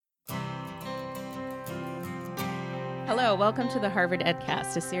Hello, welcome to the Harvard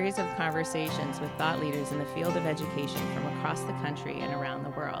EdCast, a series of conversations with thought leaders in the field of education from across the country and around the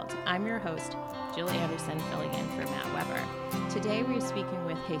world. I'm your host, Jill Anderson, filling in for Matt Weber. Today we are speaking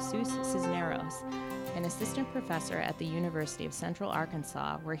with Jesus Cisneros, an assistant professor at the University of Central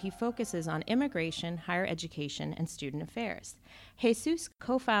Arkansas, where he focuses on immigration, higher education, and student affairs. Jesus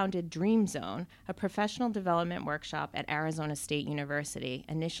co-founded DREAMZone, a professional development workshop at Arizona State University,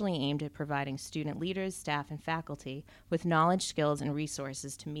 initially aimed at providing student leaders, staff, and faculty with knowledge, skills, and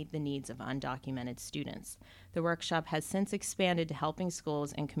resources to meet the needs of undocumented students. The workshop has since expanded to helping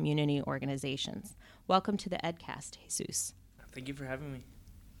schools and community organizations. Welcome to the EdCast, Jesus. Thank you for having me.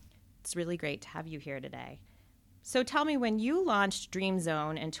 It's really great to have you here today. So tell me, when you launched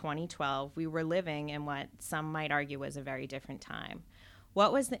DREAMZone in 2012, we were living in what some might argue was a very different time.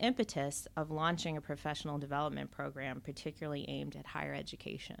 What was the impetus of launching a professional development program particularly aimed at higher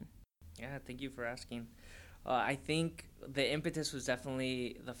education? Yeah, thank you for asking. I think the impetus was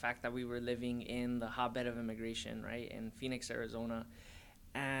definitely the fact that we were living in the hotbed of immigration, right, in Phoenix, Arizona.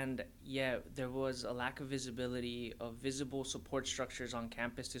 And yeah, there was a lack of visibility of visible support structures on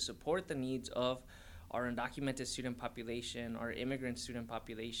campus to support the needs of our undocumented student population, our immigrant student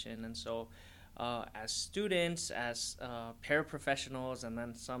population. And so as students, as paraprofessionals, and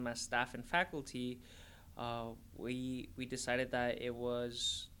then some as staff and faculty, we decided that it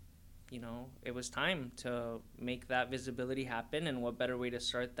was time to make that visibility happen. And what better way to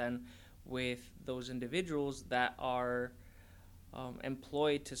start than with those individuals that are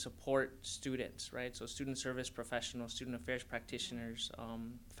employed to support students, right? So student service professionals, student affairs practitioners,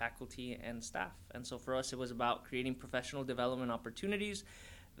 faculty, and staff. And so for us, it was about creating professional development opportunities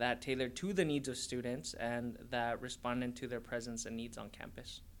that tailored to the needs of students and that responded to their presence and needs on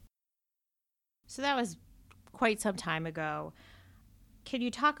campus. So that was quite some time ago. Can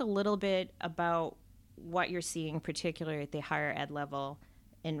you talk a little bit about what you're seeing, particularly at the higher ed level,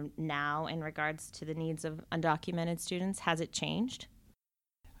 now in regards to the needs of undocumented students? Has it changed?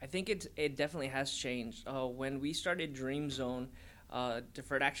 I think it definitely has changed. When we started DREAMZone,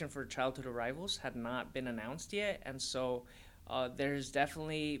 deferred action for childhood arrivals had not been announced yet, and so there's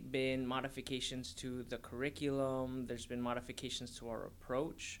definitely been modifications to the curriculum. There's been modifications to our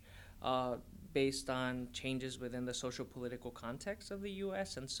approach based on changes within the social political context of the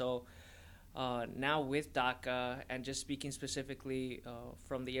U.S. And so now with DACA, and just speaking specifically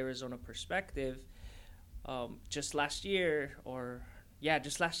from the Arizona perspective, just last year,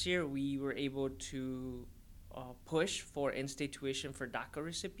 we were able to push for in-state tuition for DACA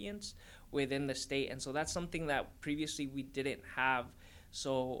recipients within the state. And so that's something that previously we didn't have.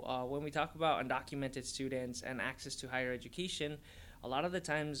 So when we talk about undocumented students and access to higher education, a lot of the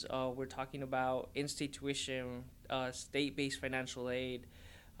times we're talking about in-state tuition, state-based financial aid,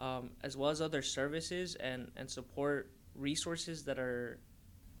 as well as other services and support resources that are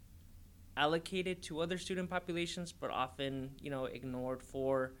allocated to other student populations, but often, ignored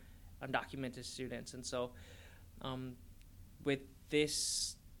for undocumented students. And so with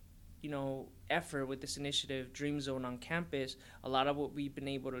this, effort, with this initiative, DREAMZone on campus, a lot of what we've been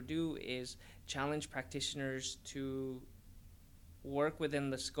able to do is challenge practitioners to work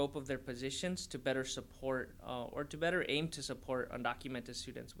within the scope of their positions to better support or to better aim to support undocumented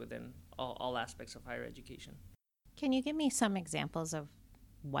students within all aspects of higher education. Can you give me some examples of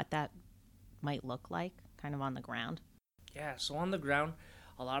what that might look like, kind of on the ground? Yeah, so on the ground,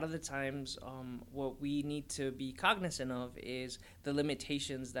 a lot of the times what we need to be cognizant of is the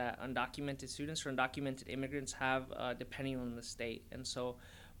limitations that undocumented students or undocumented immigrants have depending on the state. And so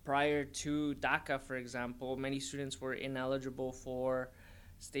prior to DACA, for example, many students were ineligible for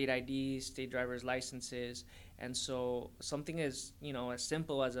state IDs, state driver's licenses. And so something as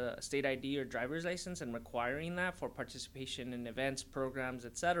simple as a state ID or driver's license and requiring that for participation in events, programs,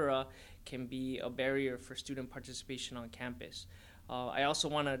 etc., can be a barrier for student participation on campus. I also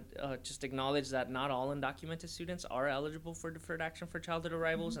want to just acknowledge that not all undocumented students are eligible for deferred action for childhood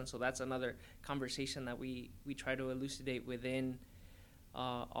arrivals. And so that's another conversation that we try to elucidate within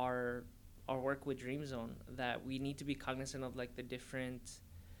our work with DREAMZone, that we need to be cognizant of the different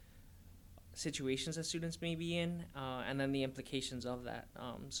situations that students may be in, and then the implications of that.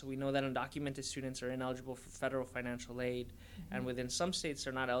 So we know that undocumented students are ineligible for federal financial aid, and within some states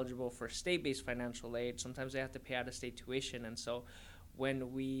they're not eligible for state-based financial aid. Sometimes they have to pay out-of-state tuition. And so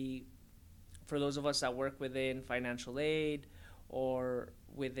for those of us that work within financial aid or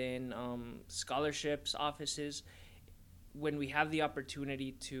within scholarships offices, when we have the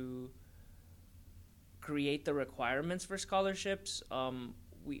opportunity to create the requirements for scholarships,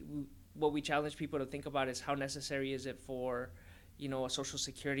 what we challenge people to think about is how necessary is it for, a social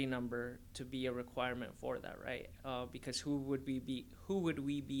security number to be a requirement for that, right? Because who would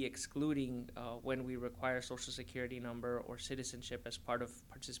we be excluding when we require social security number or citizenship as part of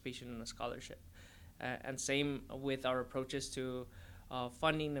participation in a scholarship? And same with our approaches to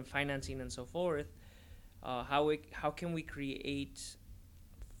funding and financing and so forth. How can we create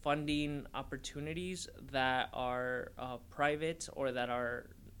funding opportunities that are private or that are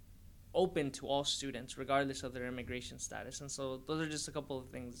open to all students regardless of their immigration status? And so those are just a couple of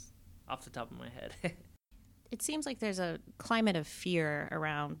things off the top of my head. It seems like there's a climate of fear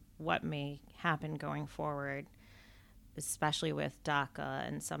around what may happen going forward, especially with DACA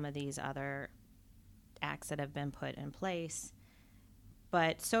and some of these other acts that have been put in place.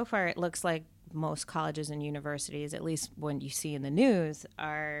 But so far it looks like most colleges and universities, at least when you see in the news,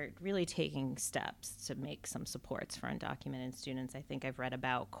 are really taking steps to make some supports for undocumented students. I think I've read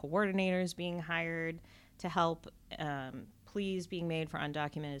about coordinators being hired to help, pleas being made for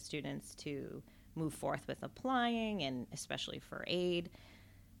undocumented students to move forth with applying, and especially for aid.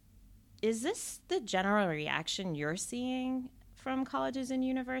 Is this the general reaction you're seeing from colleges and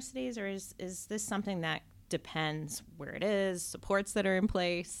universities, or is this something that depends where it is, supports that are in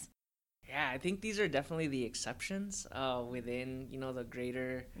place? Yeah, I think these are definitely the exceptions within, the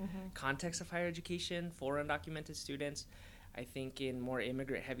greater context of higher education for undocumented students. I think in more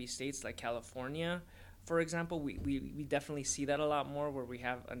immigrant-heavy states like California, for example, we definitely see that a lot more, where we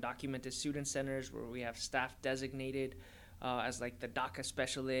have undocumented student centers, where we have staff designated as like the DACA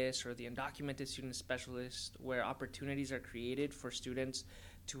specialist or the undocumented student specialist, where opportunities are created for students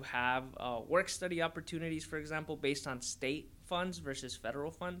to have work-study opportunities, for example, based on state funds versus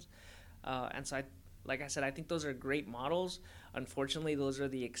federal funds. And so, like I said, I think those are great models. Unfortunately, those are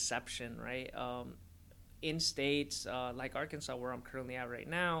the exception, right? In states like Arkansas, where I'm currently at right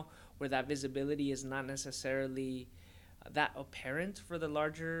now, where that visibility is not necessarily that apparent for the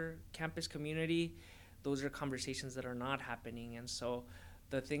larger campus community, those are conversations that are not happening. And so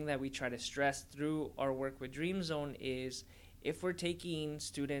the thing that we try to stress through our work with DREAMZone is, if we're taking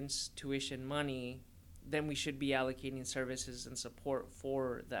students' tuition money, then we should be allocating services and support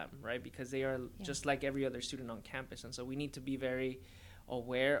for them, right? Because they are just like every other student on campus. And so we need to be very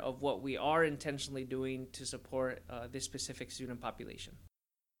aware of what we are intentionally doing to support this specific student population.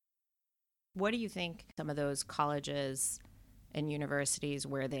 What do you think some of those colleges and universities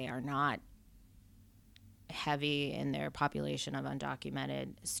where they are not heavy in their population of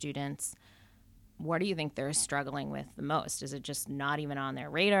undocumented students, what do you think they're struggling with the most? Is it just not even on their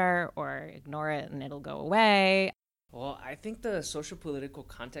radar, or ignore it and it'll go away? Well, I think the social political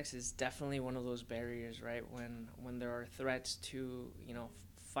context is definitely one of those barriers, right? When there are threats to,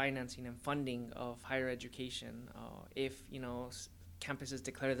 financing and funding of higher education, if, campuses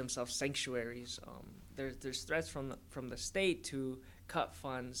declare themselves sanctuaries, there's threats from the state to cut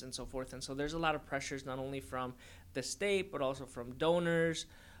funds and so forth. And so there's a lot of pressures, not only from the state, but also from donors,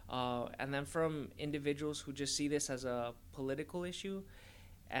 and then from individuals who just see this as a political issue,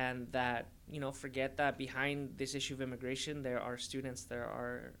 and that, forget that behind this issue of immigration, there are students, there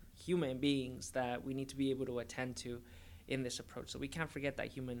are human beings that we need to be able to attend to in this approach. So we can't forget that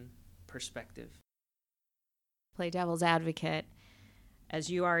human perspective. Play devil's advocate. As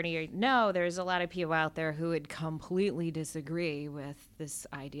you already know, there's a lot of people out there who would completely disagree with this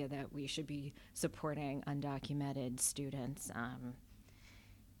idea that we should be supporting undocumented students,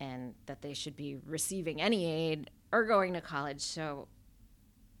 and that they should be receiving any aid or going to college. So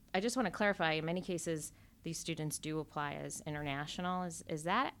I just want to clarify, in many cases, these students do apply as international. Is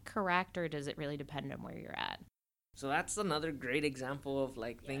that correct, or does it really depend on where you're at? So that's another great example of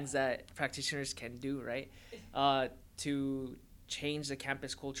things that practitioners can do, right? To change the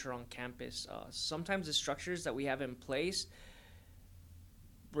campus culture on campus. Sometimes the structures that we have in place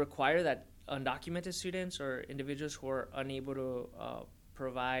require that undocumented students or individuals who are unable to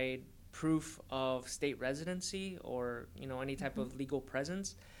provide proof of state residency or any type of legal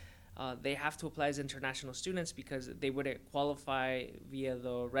presence, they have to apply as international students because they wouldn't qualify via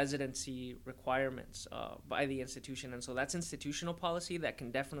the residency requirements by the institution. And so that's institutional policy that can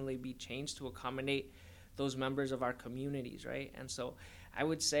definitely be changed to accommodate those members of our communities, right? And so I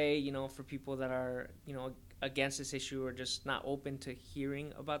would say, for people that are, against this issue or just not open to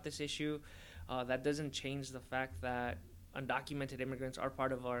hearing about this issue, that doesn't change the fact that undocumented immigrants are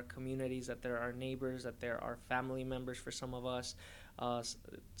part of our communities, that they're our neighbors, that they're our family members for some of us.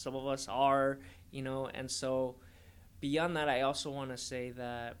 Some of us are, and so beyond that, I also want to say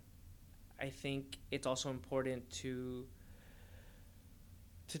that I think it's also important to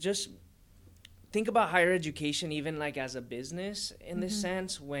just think about higher education even as a business in this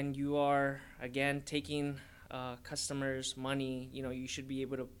sense, when you are, again, taking customers money, you should be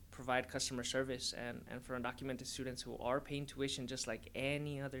able to provide customer service. And for undocumented students who are paying tuition just like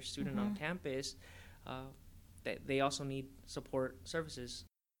any other student on campus, they also need support services.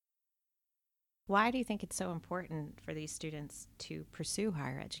 Why do you think it's so important for these students to pursue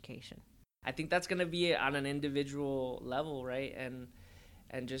higher education? I think that's going to be on an individual level, right?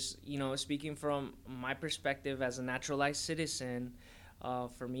 And just, speaking from my perspective as a naturalized citizen,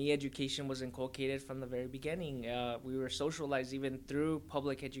 for me, education was inculcated from the very beginning. We were socialized even through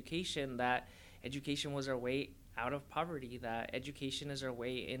public education that education was our way out of poverty, that education is our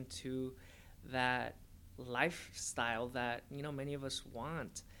way into that lifestyle that, many of us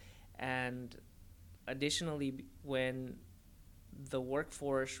want. And additionally, when the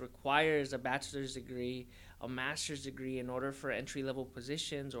workforce requires a bachelor's degree, a master's degree in order for entry-level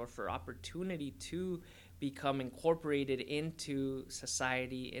positions or for opportunity to become incorporated into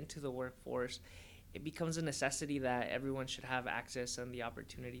society, into the workforce, it becomes a necessity that everyone should have access and the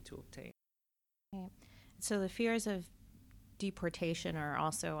opportunity to obtain. Okay. So the fears of deportation are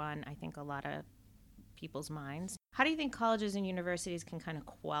also on, I think, a lot of people's minds. How do you think colleges and universities can kind of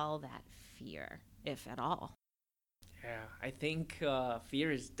quell that fear, if at all? Yeah, I think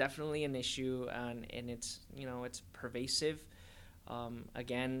fear is definitely an issue, and it's it's pervasive.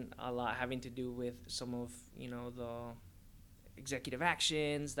 Again, a lot having to do with some of the executive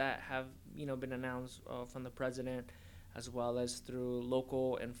actions that have been announced from the president, as well as through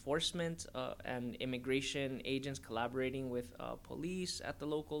local enforcement and immigration agents collaborating with police at the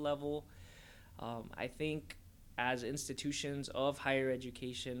local level. I think as institutions of higher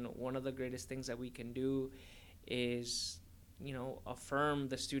education, one of the greatest things that we can do is affirm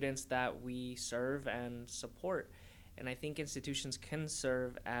the students that we serve and support. And I think institutions can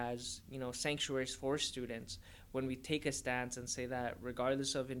serve as sanctuaries for students when we take a stance and say that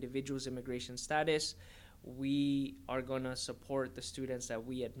regardless of individuals' immigration status, we are going to support the students that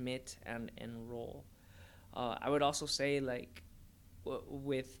we admit and enroll. I would also say,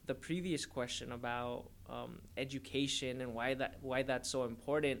 with the previous question about education and why that's so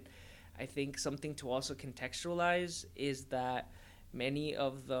important, I think something to also contextualize is that many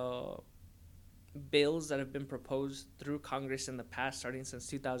of the bills that have been proposed through Congress in the past, starting since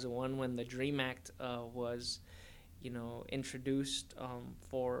 2001 when the DREAM Act was introduced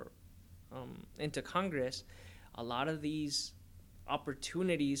into Congress, a lot of these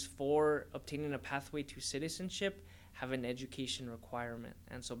opportunities for obtaining a pathway to citizenship have an education requirement.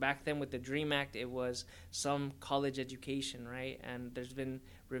 And so back then with the DREAM Act, it was some college education, right? And there's been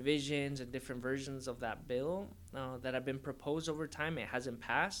revisions and different versions of that bill that have been proposed over time. It hasn't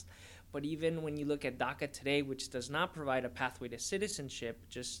passed. But even when you look at DACA today, which does not provide a pathway to citizenship,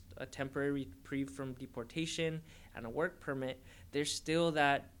 just a temporary reprieve from deportation and a work permit, there's still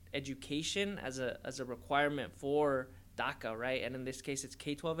that education as a requirement for DACA, right? And in this case, it's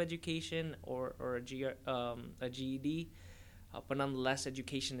K-12 education or a GED. But nonetheless,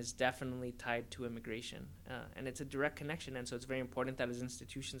 education is definitely tied to immigration. And it's a direct connection. And so it's very important that as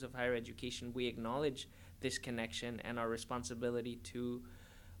institutions of higher education, we acknowledge this connection and our responsibility to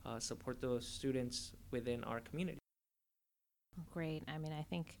support those students within our community. Great. I mean, I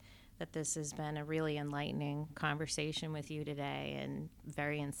think that this has been a really enlightening conversation with you today, and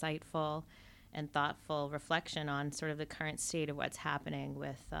very insightful and thoughtful reflection on sort of the current state of what's happening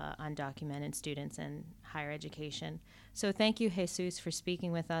with undocumented students in higher education. So thank you, Jesus, for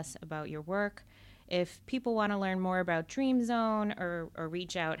speaking with us about your work. If people want to learn more about DREAMZone or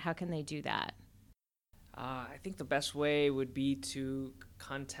reach out, how can they do that? I think the best way would be to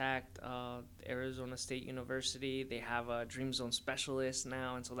contact Arizona State University. They have a DREAMZone specialist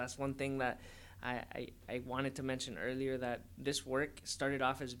now, and so that's one thing that I wanted to mention earlier, that this work started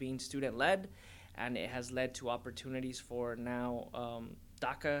off as being student-led, and it has led to opportunities for now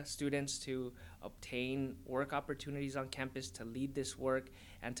DACA students to obtain work opportunities on campus, to lead this work,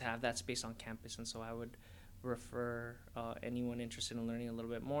 and to have that space on campus. And so I would refer anyone interested in learning a little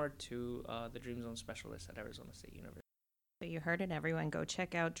bit more to the DREAMZone specialist at Arizona State University. So you heard it, everyone. Go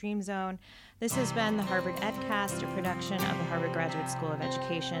check out DREAMZone. This has been the Harvard EdCast, a production of the Harvard Graduate School of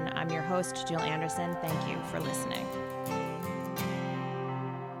Education. I'm your host, Jill Anderson. Thank you for listening.